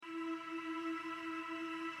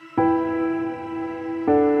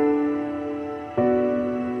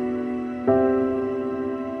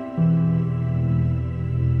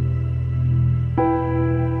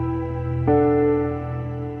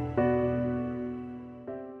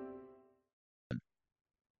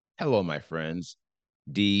Hello, my friends.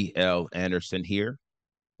 D.L. Anderson here.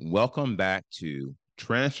 Welcome back to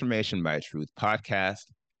Transformation by Truth podcast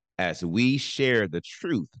as we share the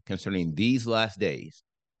truth concerning these last days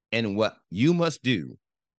and what you must do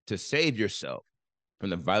to save yourself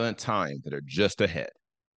from the violent times that are just ahead.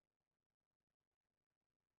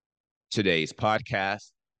 Today's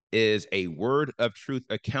podcast is a word of truth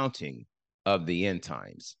accounting of the end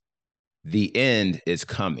times. The end is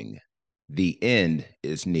coming. The end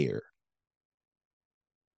is near.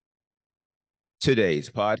 Today's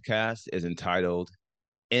podcast is entitled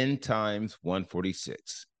End Times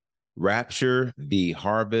 146, Rapture the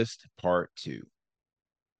Harvest Part 2.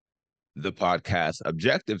 The podcast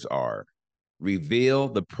objectives are reveal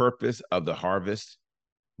the purpose of the harvest,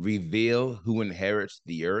 reveal who inherits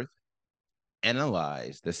the earth,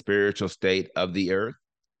 analyze the spiritual state of the earth,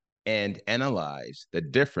 and analyze the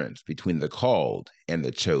difference between the called and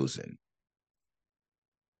the chosen.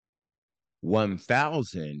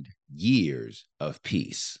 1,000 years of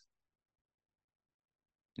peace.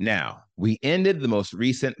 Now, we ended the most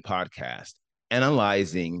recent podcast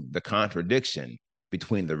analyzing the contradiction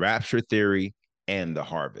between the rapture theory and the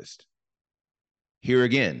harvest. Here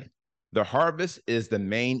again, the harvest is the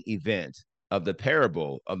main event of the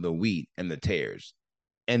parable of the wheat and the tares,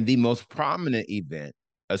 and the most prominent event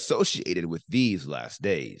associated with these last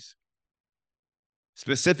days.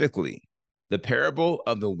 Specifically, the parable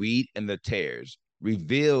of the wheat and the tares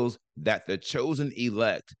reveals that the chosen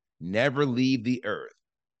elect never leave the earth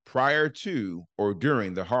prior to or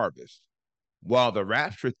during the harvest, while the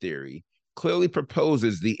rapture theory clearly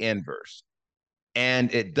proposes the inverse,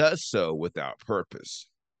 and it does so without purpose.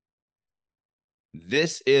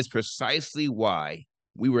 This is precisely why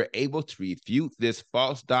we were able to refute this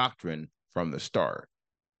false doctrine from the start.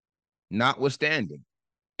 Notwithstanding,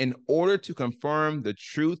 in order to confirm the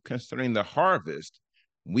truth concerning the harvest,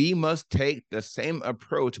 we must take the same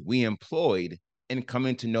approach we employed in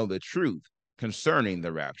coming to know the truth concerning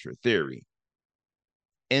the rapture theory.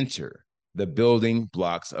 Enter the building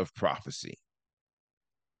blocks of prophecy.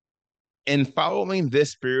 In following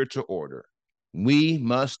this spiritual order, we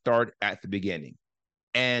must start at the beginning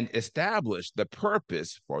and establish the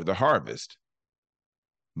purpose for the harvest.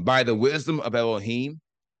 By the wisdom of Elohim,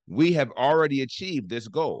 we have already achieved this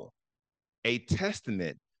goal, a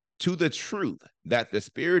testament to the truth that the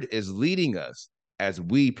Spirit is leading us as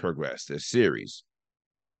we progress this series.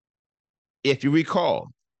 If you recall,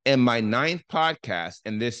 in my 9th podcast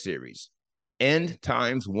in this series, End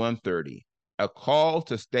Times 130, a call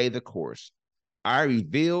to stay the course, I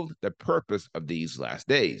revealed the purpose of these last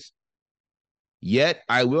days. Yet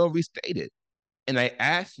I will restate it, and I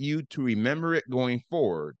ask you to remember it going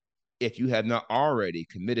forward if you have not already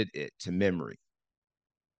committed it to memory.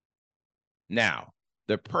 Now,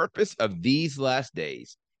 the purpose of these last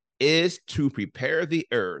days is to prepare the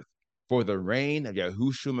earth for the reign of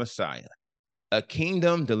Yahushua Messiah, a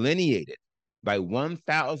kingdom delineated by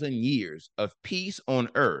 1,000 years of peace on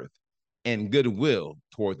earth and goodwill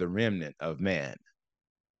toward the remnant of man.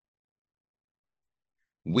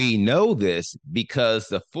 We know this because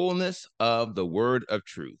the fullness of the word of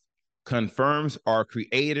truth confirms our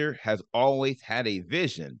Creator has always had a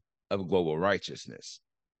vision of global righteousness.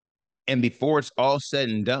 And before it's all said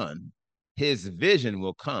and done, his vision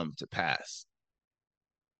will come to pass.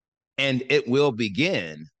 And it will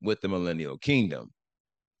begin with the millennial kingdom.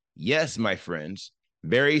 Yes, my friends,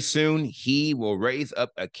 very soon he will raise up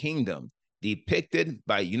a kingdom depicted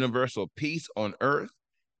by universal peace on earth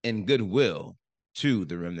and goodwill to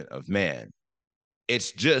the remnant of man.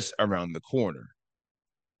 It's just around the corner.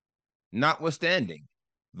 Notwithstanding,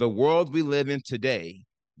 the world we live in today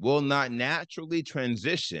will not naturally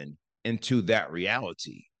transition into that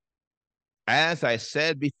reality. As I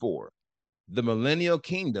said before, the millennial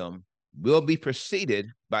kingdom will be preceded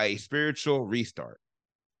by a spiritual restart,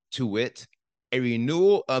 to wit, a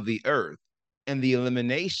renewal of the earth and the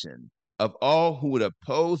elimination of all who would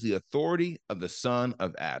oppose the authority of the son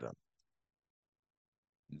of Adam.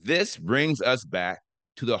 This brings us back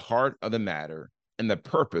to the heart of the matter and the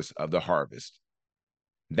purpose of the harvest.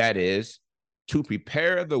 That is, to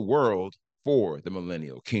prepare the world for the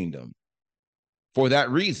millennial kingdom. For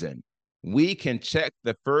that reason, we can check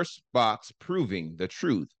the first box proving the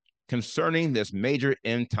truth concerning this major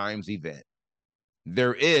end times event.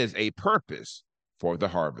 There is a purpose for the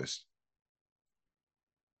harvest.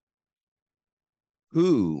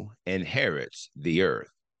 Who inherits the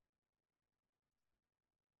earth?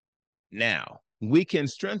 Now, we can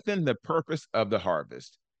strengthen the purpose of the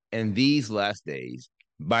harvest in these last days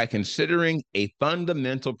by considering a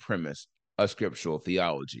fundamental premise of scriptural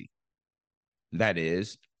theology. That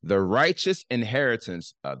is, the righteous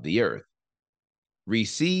inheritance of the earth.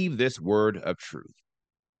 Receive this word of truth.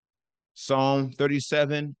 Psalm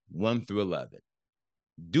 37, 1 through 11.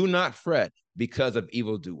 Do not fret because of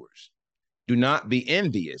evildoers. Do not be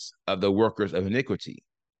envious of the workers of iniquity,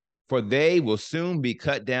 for they will soon be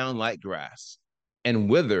cut down like grass and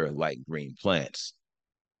wither like green plants.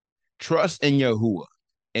 Trust in Yahuwah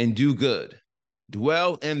and do good.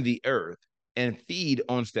 Dwell in the earth and feed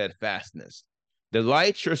on steadfastness.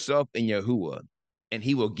 Delight yourself in Yahuwah, and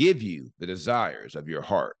he will give you the desires of your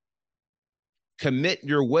heart. Commit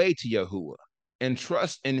your way to Yahuwah and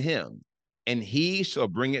trust in him, and he shall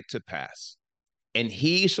bring it to pass. And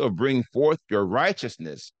he shall bring forth your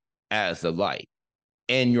righteousness as the light,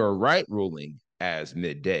 and your right ruling as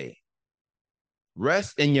midday.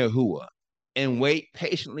 Rest in Yahuwah and wait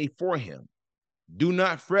patiently for him. Do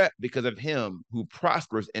not fret because of him who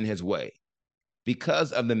prospers in his way,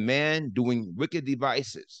 because of the man doing wicked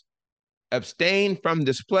devices. Abstain from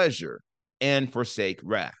displeasure and forsake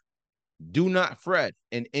wrath. Do not fret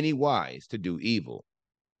in any wise to do evil.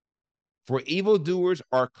 For evildoers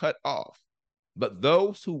are cut off, but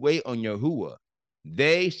those who wait on Yahuwah,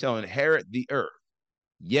 they shall inherit the earth.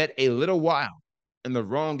 Yet a little while, and the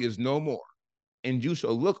wrong is no more, and you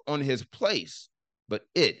shall look on his place, but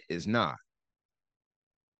it is not.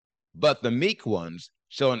 But the meek ones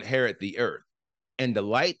shall inherit the earth, and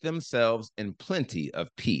delight themselves in plenty of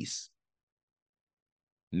peace.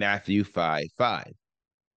 Matthew 5:5.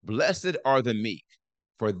 Blessed are the meek,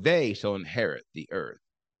 for they shall inherit the earth.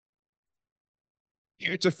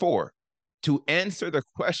 Heretofore, to answer the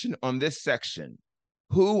question on this section,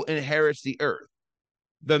 who inherits the earth?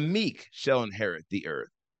 The meek shall inherit the earth,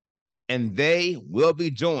 and they will be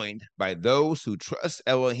joined by those who trust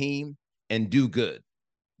Elohim and do good,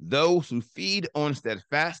 those who feed on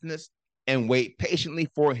steadfastness and wait patiently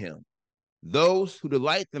for him, those who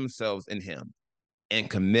delight themselves in him and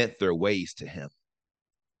commit their ways to him.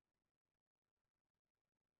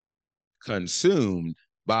 Consumed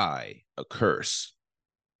by a curse.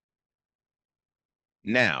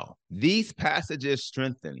 Now, these passages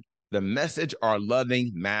strengthen the message our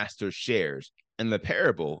loving master shares in the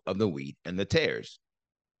parable of the wheat and the tares.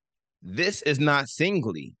 This is not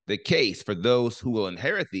singly the case for those who will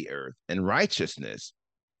inherit the earth in righteousness.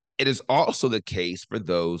 It is also the case for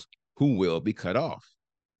those who will be cut off.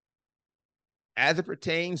 As it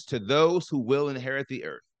pertains to those who will inherit the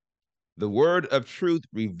earth, the word of truth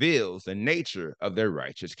reveals the nature of their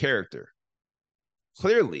righteous character.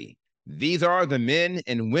 Clearly, these are the men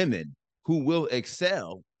and women who will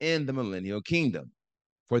excel in the millennial kingdom,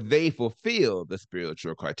 for they fulfill the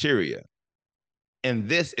spiritual criteria. And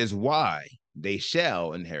this is why they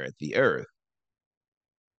shall inherit the earth.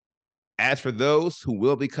 As for those who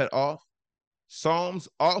will be cut off, Psalms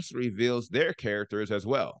also reveals their characters as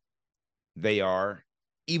well. They are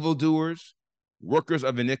evildoers, workers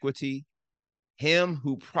of iniquity, him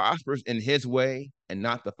who prospers in his way and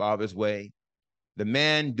not the Father's way, the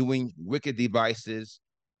man doing wicked devices,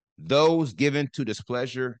 those given to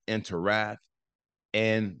displeasure and to wrath,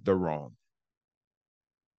 and the wrong.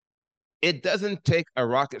 It doesn't take a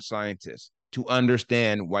rocket scientist to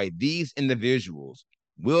understand why these individuals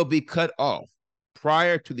will be cut off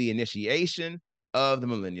prior to the initiation of the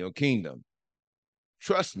millennial kingdom.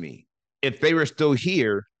 Trust me, if they were still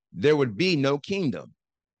here, there would be no kingdom.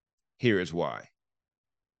 Here is why.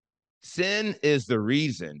 Sin is the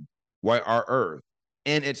reason why our earth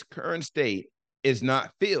in its current state is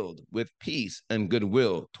not filled with peace and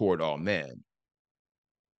goodwill toward all men.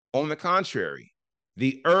 On the contrary,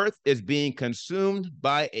 the earth is being consumed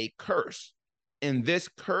by a curse, and this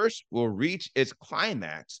curse will reach its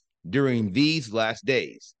climax during these last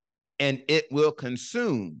days, and it will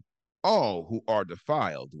consume all who are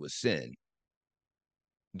defiled with sin.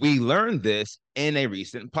 We learned this in a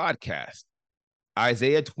recent podcast.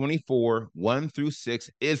 Isaiah 24, 1 through 6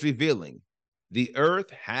 is revealing the earth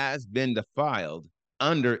has been defiled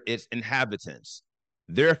under its inhabitants.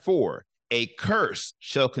 Therefore, a curse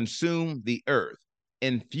shall consume the earth,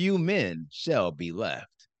 and few men shall be left.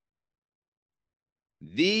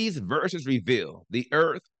 These verses reveal the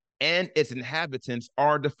earth and its inhabitants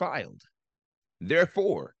are defiled.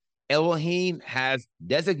 Therefore, Elohim has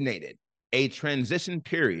designated a transition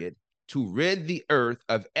period to rid the earth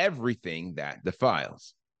of everything that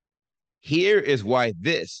defiles. Here is why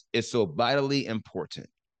this is so vitally important.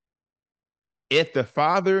 If the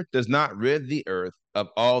Father does not rid the earth of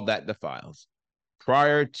all that defiles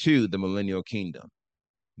prior to the millennial kingdom,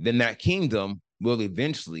 then that kingdom will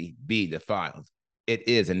eventually be defiled. It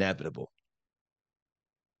is inevitable.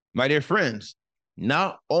 My dear friends,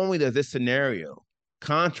 not only does this scenario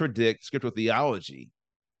contradict scriptural theology,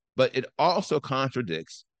 but it also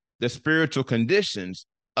contradicts the spiritual conditions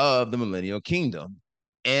of the millennial kingdom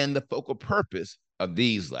and the focal purpose of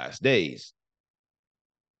these last days.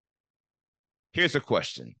 Here's a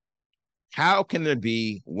question. How can there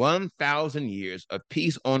be 1,000 years of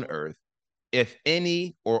peace on earth if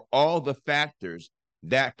any or all the factors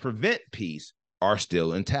that prevent peace are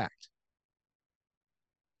still intact?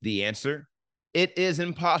 The answer, it is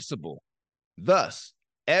impossible. Thus,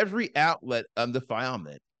 every outlet of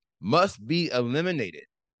defilement must be eliminated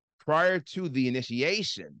prior to the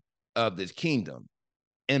initiation of this kingdom.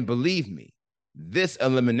 And believe me, this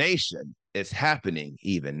elimination is happening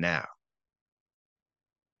even now.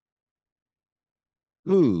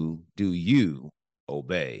 Who do you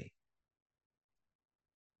obey?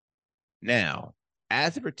 Now,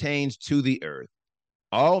 as it pertains to the earth,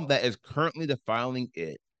 all that is currently defiling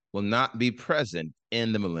it will not be present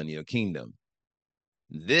in the millennial kingdom.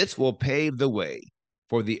 This will pave the way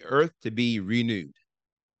for the earth to be renewed,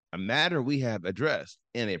 a matter we have addressed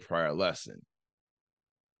in a prior lesson.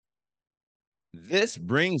 This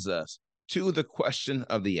brings us to the question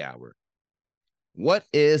of the hour. What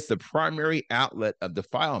is the primary outlet of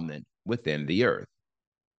defilement within the earth?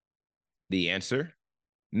 The answer,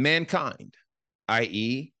 mankind,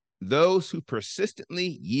 i.e., those who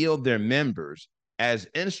persistently yield their members as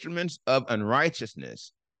instruments of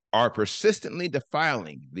unrighteousness are persistently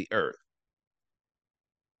defiling the earth.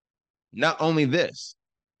 Not only this,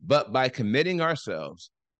 but by committing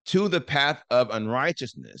ourselves to the path of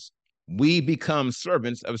unrighteousness, we become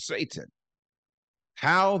servants of Satan.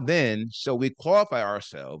 How then shall we qualify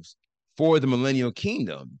ourselves for the millennial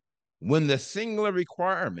kingdom when the singular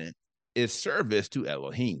requirement is service to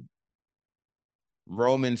Elohim?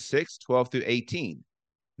 Romans 6:12-18.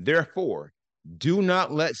 Therefore, do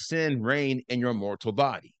not let sin reign in your mortal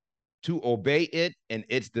body, to obey it and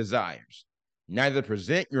its desires. Neither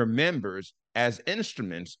present your members as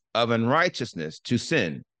instruments of unrighteousness to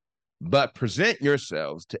sin, but present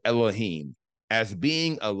yourselves to Elohim as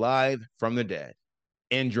being alive from the dead,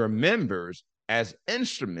 and your members as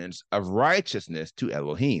instruments of righteousness to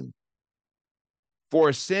Elohim.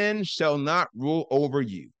 For sin shall not rule over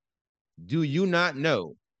you. Do you not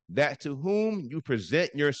know that to whom you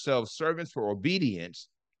present yourselves servants for obedience,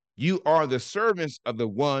 you are the servants of the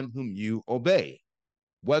one whom you obey,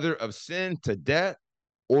 whether of sin to death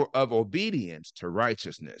or of obedience to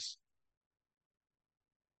righteousness?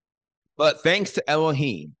 But thanks to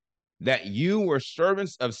Elohim that you were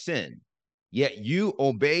servants of sin, yet you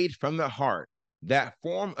obeyed from the heart that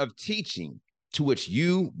form of teaching to which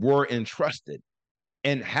you were entrusted,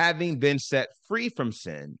 and having been set free from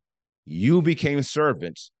sin, you became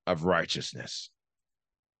servants of righteousness.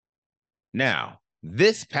 Now,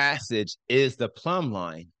 this passage is the plumb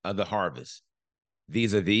line of the harvest,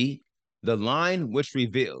 vis-a-vis the line which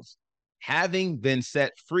reveals, having been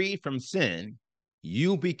set free from sin,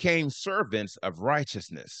 you became servants of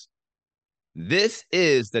righteousness. This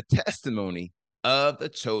is the testimony of the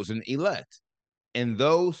chosen elect and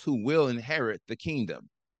those who will inherit the kingdom.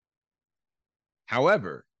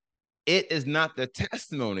 However, it is not the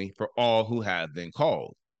testimony for all who have been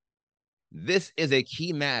called. This is a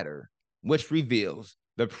key matter which reveals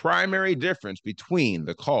the primary difference between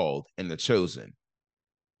the called and the chosen,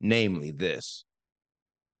 namely this.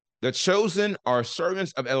 The chosen are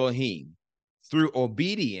servants of Elohim through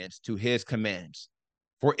obedience to his commands.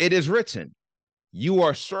 For it is written, you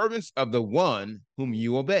are servants of the one whom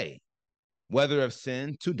you obey, whether of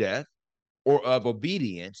sin to death or of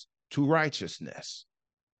obedience to righteousness.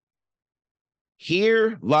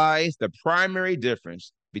 Here lies the primary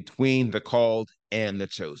difference between the called and the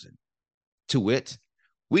chosen. To wit,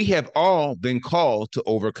 we have all been called to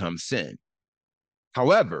overcome sin.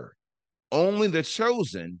 However, only the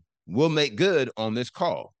chosen will make good on this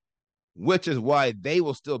call, which is why they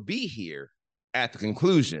will still be here at the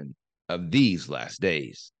conclusion of these last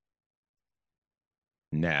days.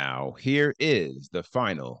 Now, here is the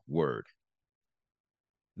final word.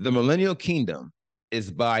 The millennial kingdom is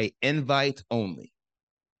by invite only,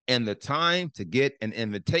 and the time to get an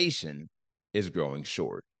invitation is growing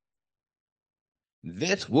short.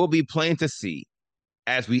 This will be plain to see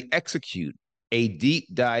as we execute a deep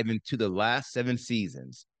dive into the last 7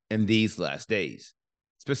 seasons in these last days,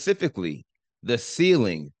 specifically the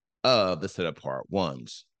sealing of the set apart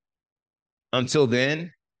ones. Until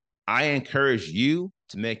then, I encourage you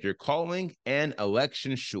to make your calling and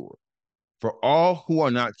election sure, for all who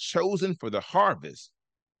are not chosen for the harvest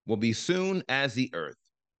will be soon as the earth,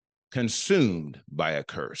 consumed by a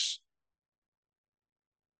curse.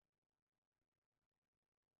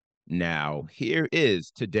 Now, here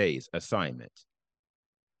is today's assignment.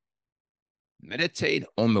 Meditate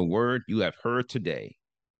on the word you have heard today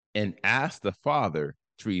and ask the Father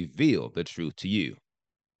to reveal the truth to you.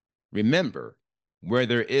 Remember, where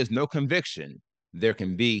there is no conviction, there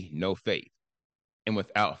can be no faith. And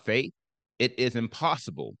without faith, it is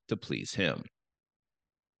impossible to please Him.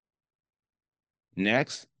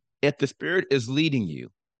 Next, if the Spirit is leading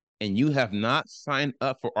you and you have not signed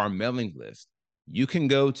up for our mailing list, you can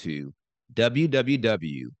go to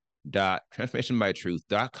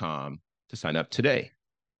www.transformationbytruth.com to sign up today.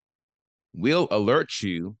 We'll alert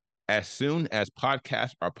you as soon as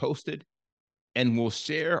podcasts are posted, and we'll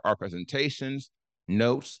share our presentations,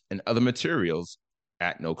 notes, and other materials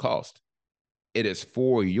at no cost. It is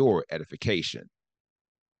for your edification.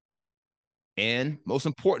 And most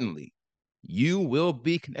importantly, you will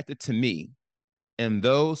be connected to me and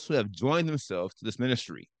those who have joined themselves to this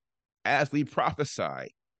ministry as we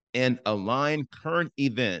prophesy and align current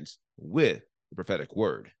events with the prophetic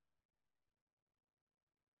word.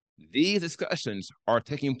 These discussions are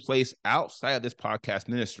taking place outside of this podcast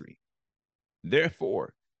ministry.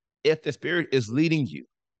 Therefore, if the Spirit is leading you,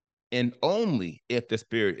 and only if the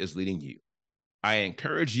Spirit is leading you, I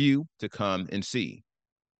encourage you to come and see.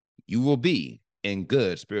 You will be in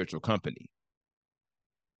good spiritual company.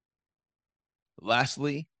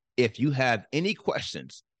 Lastly, if you have any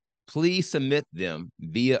questions, please submit them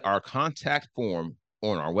via our contact form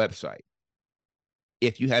on our website.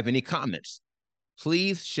 If you have any comments,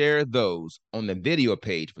 please share those on the video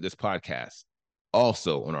page for this podcast,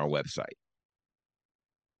 also on our website.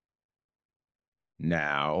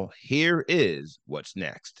 Now, here is what's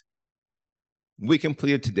next. We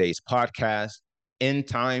completed today's podcast, End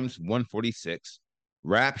Times 146,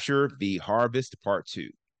 Rapture v. Harvest Part 2.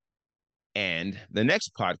 And the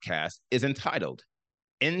next podcast is entitled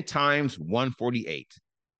End Times 148,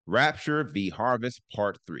 Rapture v. Harvest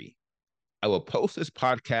Part 3. I will post this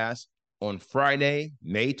podcast on Friday,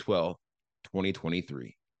 May 12th,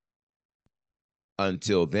 2023.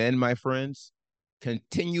 Until then, my friends,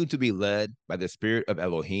 continue to be led by the Spirit of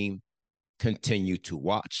Elohim. Continue to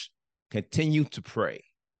watch. Continue to pray.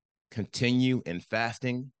 Continue in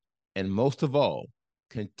fasting. And most of all,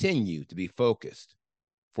 continue to be focused.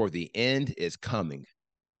 For the end is coming.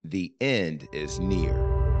 The end is near.